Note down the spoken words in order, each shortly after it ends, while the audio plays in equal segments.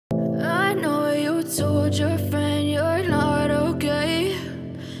told your friend you're not okay?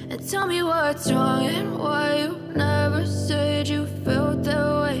 And tell me what's wrong and why you never said you felt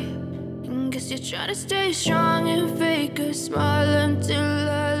that way. And guess you're trying to stay strong and fake a smile until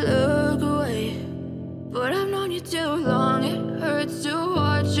I look away. But I've known you too long, it hurts to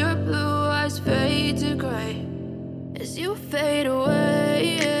watch your blue eyes fade to gray as you fade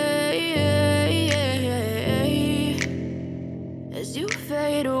away, as you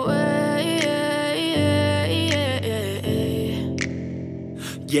fade away.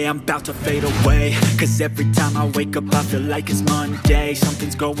 Yeah, I'm about to fade away, cause every time I wake up I feel like it's Monday.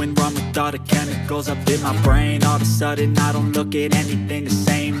 Something's going wrong with all the chemicals up in my brain. All of a sudden I don't look at anything the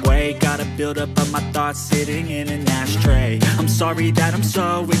same way. Got a buildup of my thoughts sitting in an ashtray. I'm sorry that I'm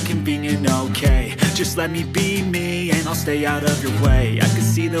so inconvenient, okay? Just let me be me and I'll stay out of your way. I can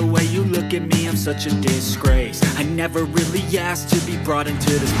see the way you look at me, I'm such a disgrace. I never really asked to be brought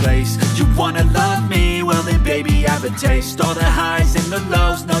into this place. You wanna love me? Well then baby have a taste. All the highs and the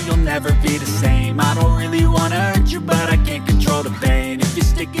lows, no, you'll never be the same. I don't really wanna hurt you, but I can't control the pain. If you're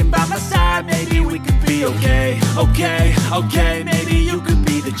sticking by my side, maybe we could be okay. Okay, maybe you could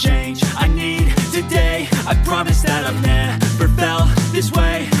be the change I need today. I promise that I've never felt this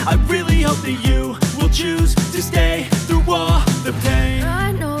way. I really hope that you will choose to stay through all the pain.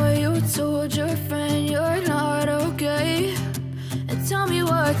 I know you told your friend you're not okay. And tell me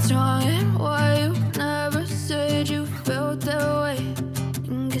what's wrong and why you never said you felt that way.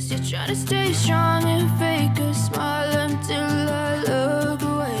 Guess you're trying to stay strong and fake a smile until I look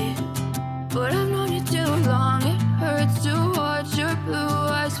away. But I've known you too long, it hurts to watch your blue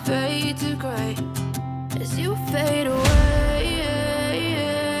eyes fade to gray as you fade away.